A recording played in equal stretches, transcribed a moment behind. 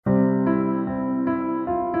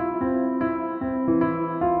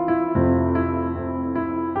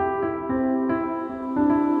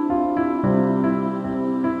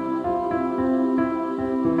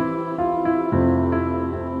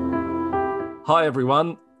Hi,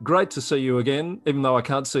 everyone. Great to see you again, even though I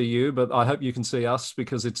can't see you, but I hope you can see us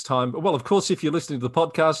because it's time. Well, of course, if you're listening to the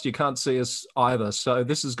podcast, you can't see us either. So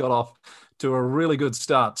this has got off to a really good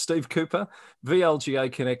start. Steve Cooper,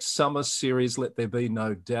 VLGA Connect Summer Series, Let There Be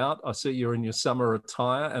No Doubt. I see you're in your summer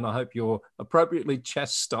attire and I hope you're appropriately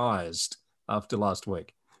chastised after last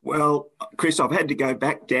week. Well, Chris, I've had to go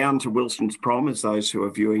back down to Wilson's Prom, as those who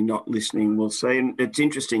are viewing, not listening, will see. And it's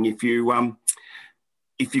interesting, if you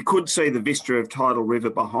could see the vista of Tidal River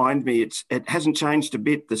behind me, it hasn't changed a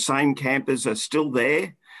bit. The same campers are still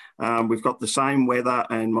there. We've got the same weather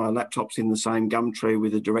and my laptop's in the same gum tree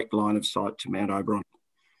with a direct line of sight to Mount Oberon.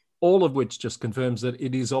 All of which just confirms that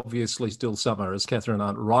it is obviously still summer, as Catherine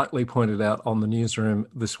Arndt rightly pointed out on the newsroom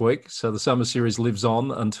this week. So the summer series lives on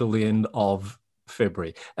until the end of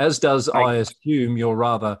February, as does, I assume, your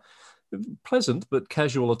rather pleasant but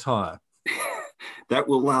casual attire. That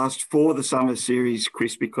will last for the summer series,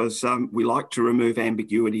 Chris, because we like to remove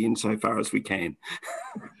ambiguity insofar as we can.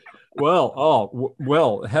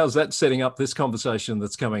 Well, how's that setting up this conversation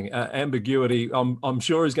that's coming? Ambiguity, I'm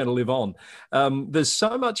sure, is going to live on. There's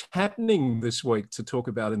so much happening this week to talk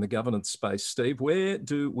about in the governance space, Steve. Where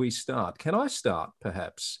do we start? Can I start,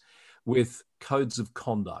 perhaps, with codes of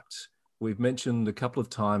conduct? We've mentioned a couple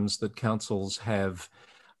of times that councils have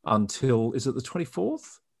until, is it the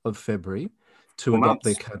 24th of February, to adopt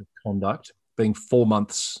their code of conduct, being 4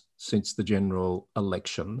 months since the general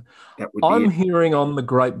election. I'm hearing on the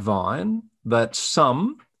grapevine that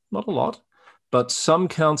some, not a lot, but some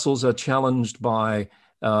councils are challenged by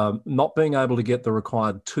not being able to get the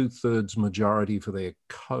required 2/3 majority for their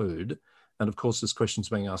code. And of course, there's questions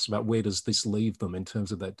being asked about where does this leave them in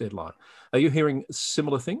terms of that deadline. Are you hearing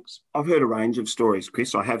similar things? I've heard a range of stories,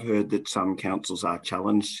 Chris. I have heard that some councils are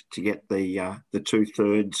challenged to get the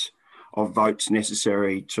 2/3 of votes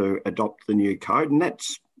necessary to adopt the new code. And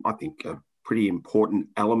that's, I think, a pretty important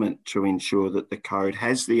element to ensure that the code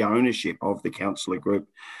has the ownership of the councillor group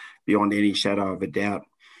beyond any shadow of a doubt.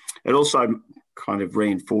 It also kind of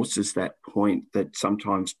reinforces that point that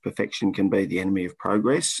sometimes perfection can be the enemy of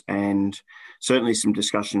progress. And certainly some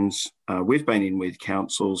discussions we've been in with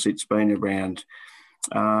councils, it's been around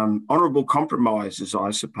honourable compromises,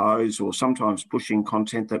 I suppose, or sometimes pushing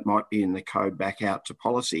content that might be in the code back out to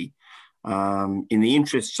policy in the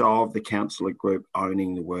interests of the councillor group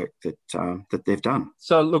owning the work that they've done.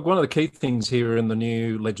 So, look, one of the key things here in the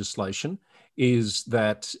new legislation is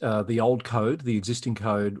that the old code, the existing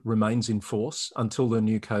code, remains in force until the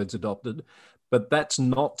new code's adopted. But that's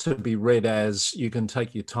not to be read as you can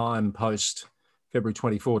take your time post February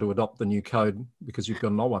 24 to adopt the new code because you've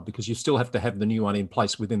got an old one, because you still have to have the new one in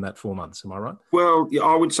place within that 4 months. Am I right? Well,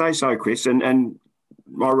 I would say so, Chris. And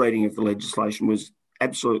my reading of the legislation was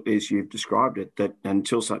absolutely as you've described it, that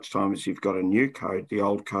until such time as you've got a new code, the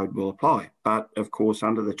old code will apply. But of course,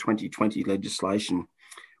 under the 2020 legislation,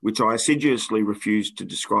 which I assiduously refused to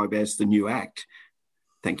describe as the new act,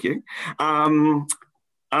 thank you, I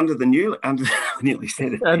nearly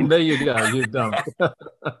said it. And there you go, you've done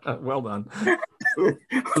it. Well done.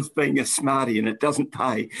 I was being a smarty and it doesn't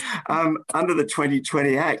pay. Under the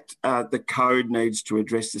 2020 Act, the code needs to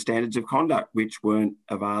address the standards of conduct, which weren't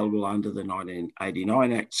available under the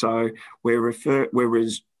 1989 Act. So we're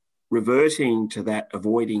reverting to that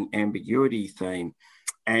avoiding ambiguity theme.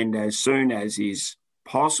 And as soon as is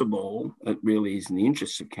possible, it really is in the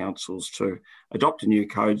interests of councils to adopt a new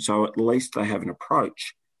code, so at least they have an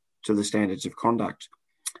approach to the standards of conduct.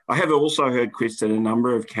 I have also heard, Chris, that a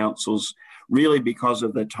number of councils, really because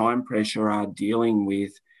of the time pressure, are dealing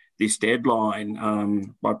with this deadline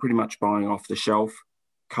by pretty much buying off the shelf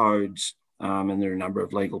codes, and there are a number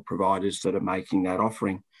of legal providers that are making that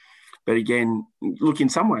offering. But again, look, in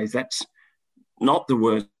some ways that's not the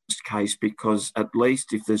worst case, because at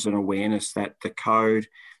least if there's an awareness that the code,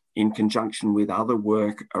 in conjunction with other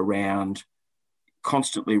work around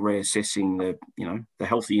constantly reassessing the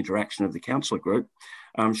healthy interaction of the councillor group,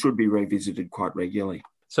 should be revisited quite regularly.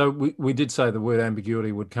 So we did say the word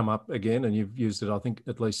ambiguity would come up again, and you've used it, I think,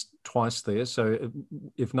 at least twice there. So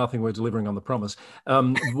if nothing, we're delivering on the promise.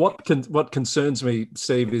 What concerns me,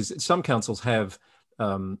 Steve, is some councils have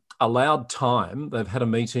allowed time. They've had a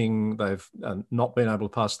meeting. They've not been able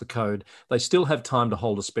to pass the code. They still have time to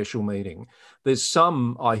hold a special meeting. There's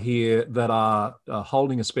some, I hear, that are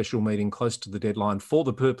holding a special meeting close to the deadline for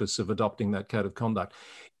the purpose of adopting that code of conduct.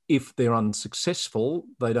 If they're unsuccessful,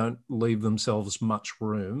 they don't leave themselves much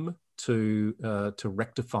room to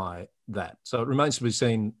rectify that. So it remains to be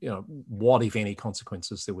seen, what, if any,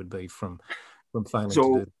 consequences there would be from from failing to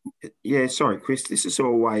So, do. yeah, sorry, Chris, this has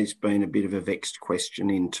always been a bit of a vexed question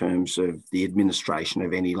in terms of the administration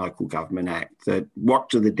of any local government act, that what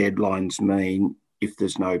do the deadlines mean if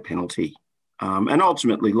there's no penalty? And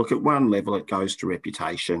ultimately, look, at one level, it goes to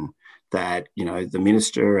reputation that, the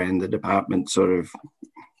minister and the department sort of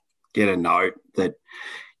get a note that,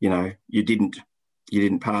 you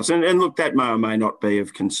didn't pass. And look, that may or may not be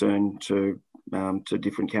of concern to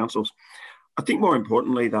different councils. I think more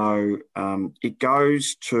importantly, though, it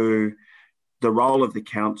goes to the role of the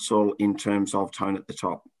council in terms of tone at the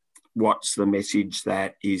top. What's the message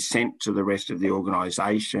that is sent to the rest of the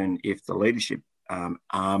organisation if the leadership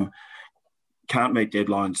arm can't meet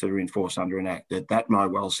deadlines that are enforced under an act? That may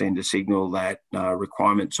well send a signal that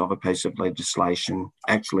requirements of a piece of legislation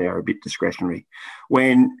actually are a bit discretionary,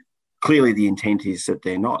 when clearly the intent is that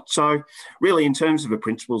they're not. So really, in terms of a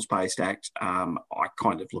principles-based act, I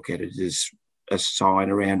kind of look at it as a sign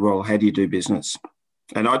around, well, how do you do business?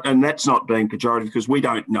 And that's not being pejorative, because we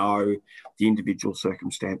don't know the individual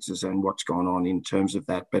circumstances and what's gone on in terms of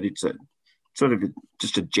that, but it's a sort of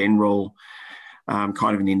just a general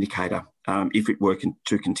kind of an indicator if it were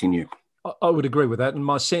to continue. I would agree with that, and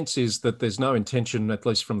my sense is that there's no intention, at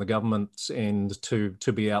least from the government's end, to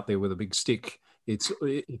be out there with a big stick. It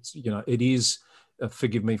is,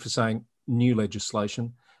 forgive me for saying, new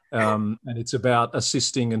legislation. And it's about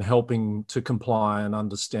assisting and helping to comply and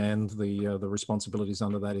understand the responsibilities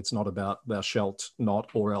under that. It's not about thou shalt not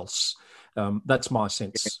or else. That's my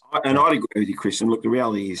sense. And I'd agree with you, Chris. And look, the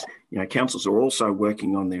reality is, councils are also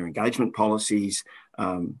working on their engagement policies.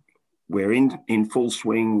 We're in full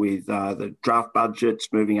swing with the draft budgets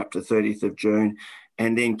moving up to 30th of June,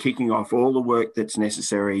 and then kicking off all the work that's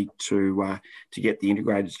necessary to get the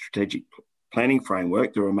integrated strategic planning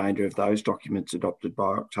framework, the remainder of those documents adopted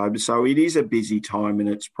by October. So it is a busy time, and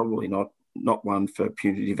it's probably not one for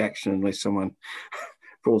punitive action unless someone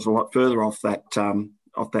falls a lot further off that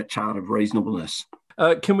chart of reasonableness.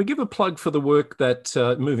 Can we give a plug for the work that,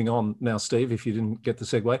 moving on now, Steve, if you didn't get the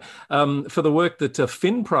segue, for the work that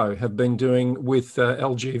FinPro have been doing with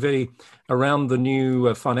LGV around the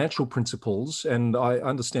new financial principles? And I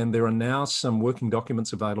understand there are now some working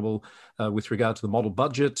documents available with regard to the model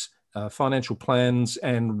budget, financial plans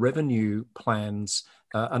and revenue plans.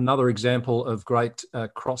 Another example of great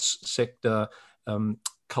cross-sector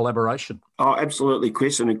collaboration. Oh, absolutely,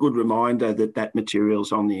 Chris, and a good reminder that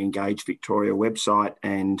material's on the Engage Victoria website.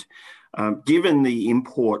 And given the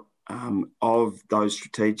import of those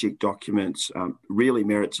strategic documents, really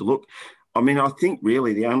merits a look. I mean, I think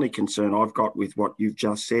really the only concern I've got with what you've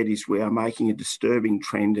just said is we are making a disturbing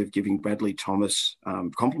trend of giving Bradley Thomas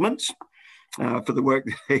compliments for the work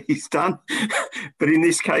that he's done. But in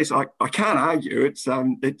this case, I can't argue.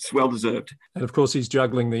 It's well deserved. And of course, he's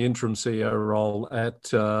juggling the interim CEO role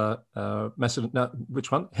at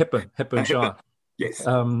which one? Hepburn Shire. Yes.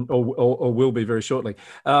 Or will be very shortly.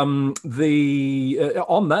 On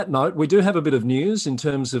that note, we do have a bit of news in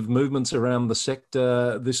terms of movements around the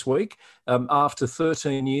sector this week. After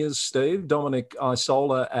 13 years, Steve, Dominic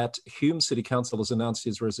Isola at Hume City Council has announced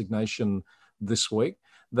his resignation this week.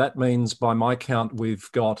 That means, by my count, we've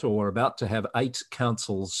got or about to have 8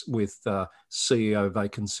 councils with CEO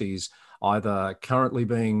vacancies, either currently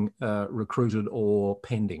being recruited or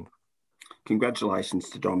pending. Congratulations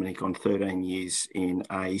to Dominic on 13 years in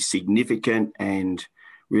a significant and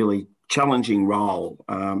really challenging role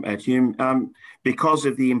at Hume. Because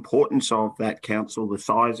of the importance of that council, the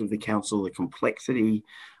size of the council, the complexity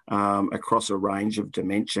across a range of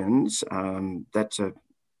dimensions, that's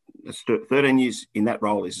 13 years in that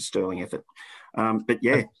role is a sterling effort. But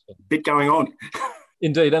yeah, a bit going on.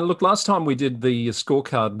 Indeed. And look, last time we did the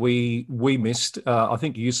scorecard, we missed, I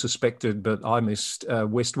think you suspected, but I missed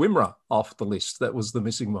West Wimmera off the list. That was the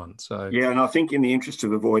missing one. So yeah, and I think in the interest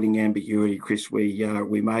of avoiding ambiguity, Chris, we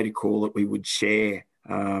made a call that we would share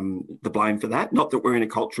the blame for that. Not that we're in a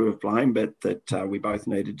culture of blame, but that we both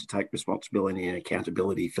needed to take responsibility and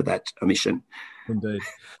accountability for that omission. Indeed.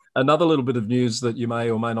 Another little bit of news that you may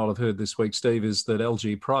or may not have heard this week, Steve, is that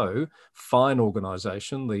LG Pro, Fine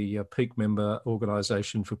organisation, the peak member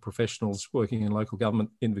organisation for professionals working in local government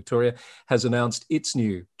in Victoria, has announced its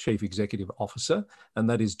new Chief Executive Officer, and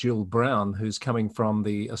that is Jill Brown, who's coming from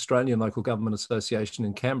the Australian Local Government Association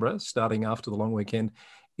in Canberra, starting after the long weekend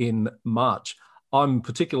in March. I'm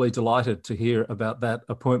particularly delighted to hear about that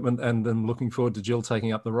appointment, and I'm looking forward to Jill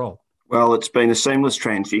taking up the role. Well, it's been a seamless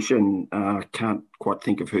transition. I can't quite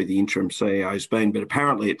think of who the interim CEO has been, but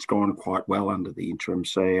apparently it's gone quite well under the interim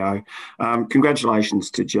CEO.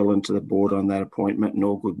 Congratulations to Jill and to the board on that appointment, and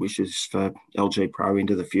all good wishes for LG Pro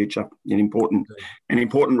into the future. An important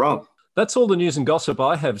role. That's all the news and gossip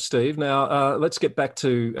I have, Steve. Now, let's get back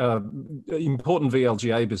to important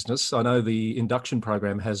VLGA business. I know the induction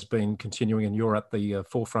program has been continuing and you're at the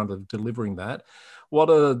forefront of delivering that. What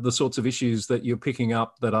are the sorts of issues that you're picking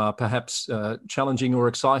up that are perhaps challenging or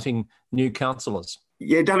exciting new councillors?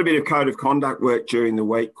 Yeah, done a bit of code of conduct work during the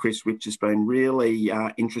week, Chris, which has been really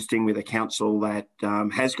interesting with a council that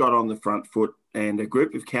has got on the front foot and a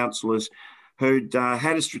group of councillors who'd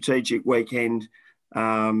had a strategic weekend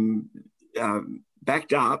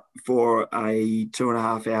backed up for a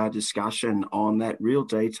 2.5-hour discussion on that real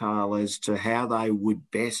detail as to how they would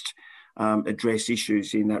best address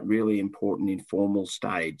issues in that really important informal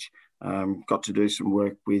stage. Got to do some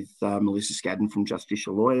work with Melissa Scadden from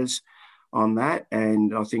Justicia Lawyers on that,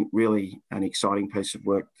 and I think really an exciting piece of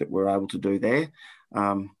work that we're able to do there.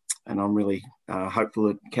 And I'm really hopeful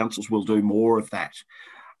that councils will do more of that.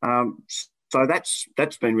 So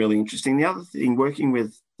that's been really interesting. The other thing, working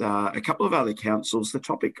with a couple of other councils, the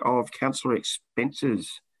topic of councillor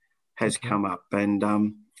expenses has come up,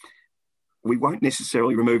 and we won't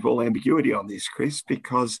necessarily remove all ambiguity on this, Chris,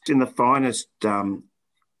 because in the finest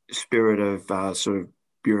spirit of sort of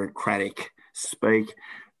bureaucratic speak,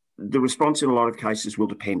 the response in a lot of cases will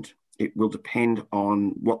depend. It will depend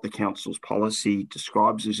on what the council's policy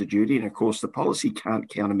describes as a duty. And of course, the policy can't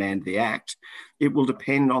countermand the Act. It will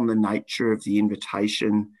depend on the nature of the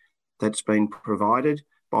invitation that's been provided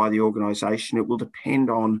by the organisation. It will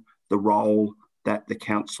depend on the role that the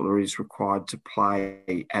councillor is required to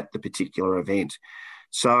play at the particular event.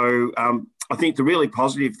 So I think the really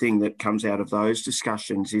positive thing that comes out of those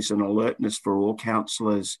discussions is an alertness for all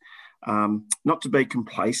councillors not to be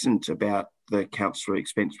complacent about the councillor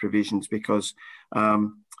expense provisions, because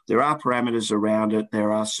there are parameters around it.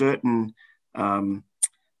 There are certain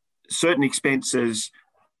expenses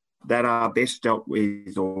that are best dealt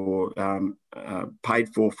with or paid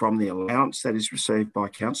for from the allowance that is received by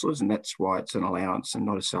councillors, and that's why it's an allowance and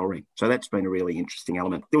not a salary. So that's been a really interesting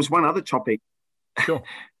element. There was one other topic. Sure.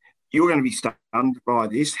 You're going to be stunned by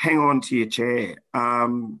this. Hang on to your chair.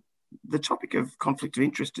 The topic of conflict of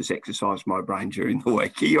interest has exercised my brain during the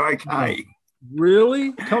week. Are you okay?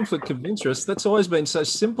 Really? Conflict of interest? That's always been so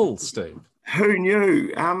simple, Steve. Who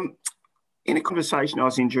knew? In a conversation I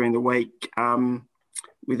was in during the week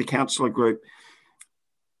with a councillor group,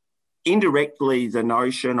 indirectly the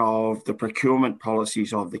notion of the procurement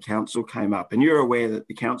policies of the council came up. And you're aware that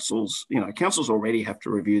the councils already have to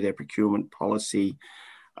review their procurement policy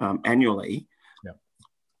annually. Yeah.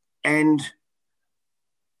 And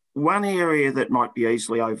one area that might be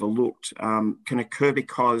easily overlooked can occur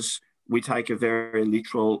because we take a very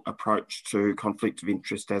literal approach to conflict of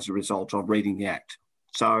interest as a result of reading the Act.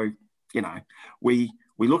 So,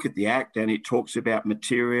 we look at the Act and it talks about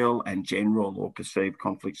material and general or perceived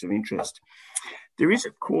conflicts of interest. There is,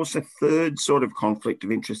 of course, a third sort of conflict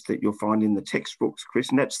of interest that you'll find in the textbooks, Chris,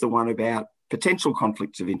 and that's the one about potential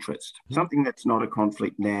conflicts of interest. Mm-hmm. Something that's not a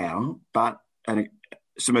conflict now, but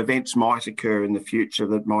some events might occur in the future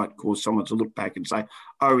that might cause someone to look back and say,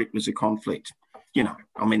 oh, it was a conflict.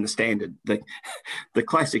 The standard, the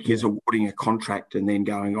classic is awarding a contract and then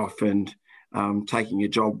going off and taking a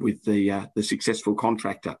job with the successful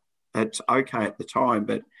contractor. That's okay at the time,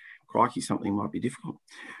 but crikey, something might be difficult.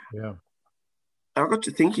 Yeah. I got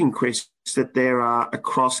to thinking, Chris, that there are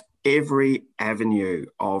across every avenue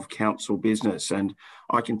of council business, and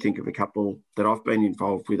I can think of a couple that I've been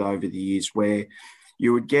involved with over the years where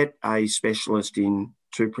you would get a specialist in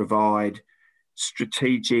to provide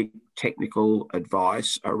strategic technical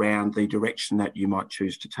advice around the direction that you might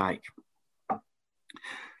choose to take.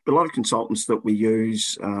 But a lot of consultants that we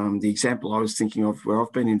use, the example I was thinking of where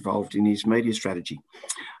I've been involved in is media strategy.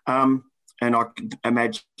 And I could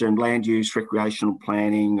imagine land use, recreational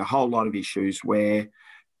planning, a whole lot of issues where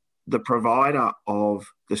the provider of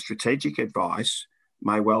the strategic advice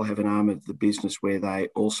may well have an arm of the business where they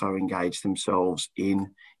also engage themselves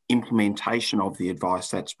in implementation of the advice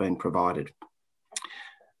that's been provided.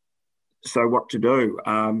 So what to do?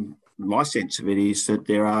 My sense of it is that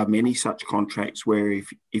there are many such contracts where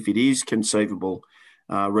if it is conceivable,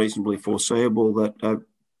 reasonably foreseeable that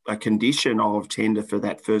a condition of tender for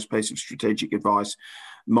that first piece of strategic advice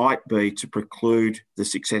might be to preclude the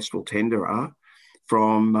successful tenderer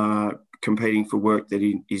from competing for work that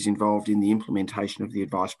is involved in the implementation of the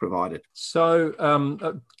advice provided. So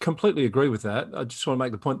I completely agree with that. I just want to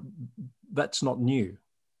make the point that's not new.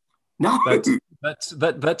 No.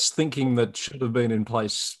 That's thinking that should have been in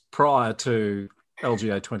place prior to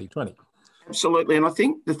LGA 2020. Absolutely. And I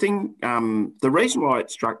think the reason why it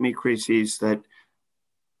struck me, Chris, is that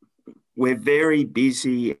we're very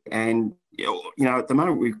busy and at the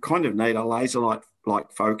moment we kind of need a laser-like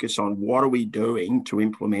focus on what are we doing to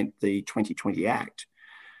implement the 2020 Act.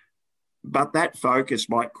 But that focus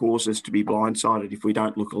might cause us to be blindsided if we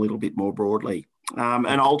don't look a little bit more broadly.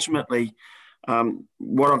 And ultimately,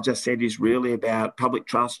 what I've just said is really about public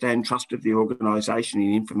trust and trust of the organisation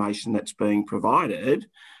in information that's being provided,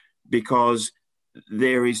 because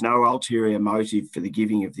there is no ulterior motive for the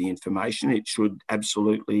giving of the information. It should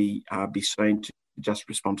absolutely be seen to just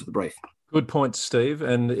respond to the brief. Good point, Steve,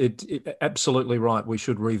 and it absolutely right. We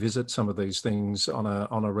should revisit some of these things on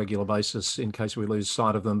a regular basis in case we lose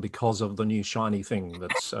sight of them because of the new shiny thing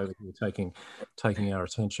that's over here taking our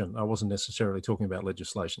attention. I wasn't necessarily talking about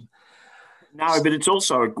legislation. No, but it's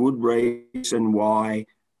also a good reason why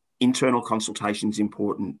internal consultation is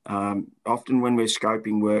important. Often when we're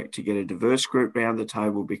scoping work, to get a diverse group around the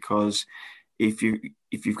table, because if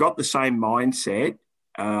you've got the same mindset,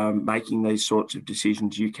 making these sorts of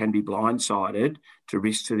decisions, you can be blindsided to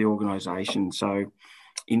risk to the organisation. So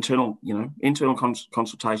internal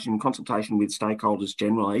consultation with stakeholders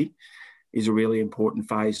generally is a really important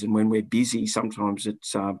phase. And when we're busy, sometimes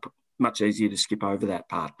it's much easier to skip over that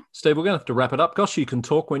part. Steve, we're going to have to wrap it up. Gosh, you can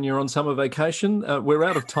talk when you're on summer vacation. We're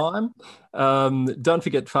out of time. Don't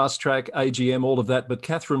forget Fast Track, AGM, all of that. But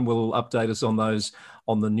Catherine will update us on those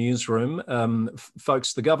on the newsroom.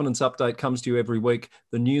 Folks, the governance update comes to you every week.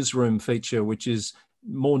 The newsroom feature, which is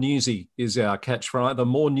more newsy, is our catchphrase. The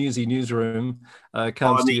more newsy newsroom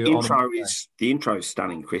comes to you. The intro is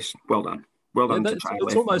stunning, Chris. Well done. Well done. Yeah,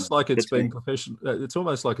 it's almost like it's been professional. It's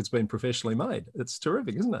almost like it's been professionally made. It's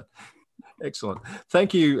terrific, isn't it? Excellent.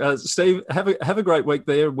 Thank you, Steve. Have a great week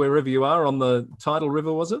there, wherever you are on the Tidal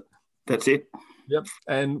River. Was it? That's it. Yep.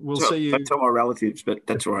 And we'll see you. Don't tell my relatives, but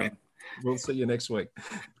that's where I am. We'll see you next week.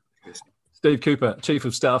 Yes. Steve Cooper, Chief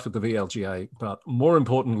of Staff at the VLGA, but more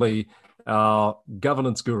importantly, our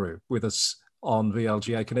governance guru with us on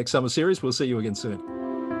VLGA Connect Summer Series. We'll see you again soon.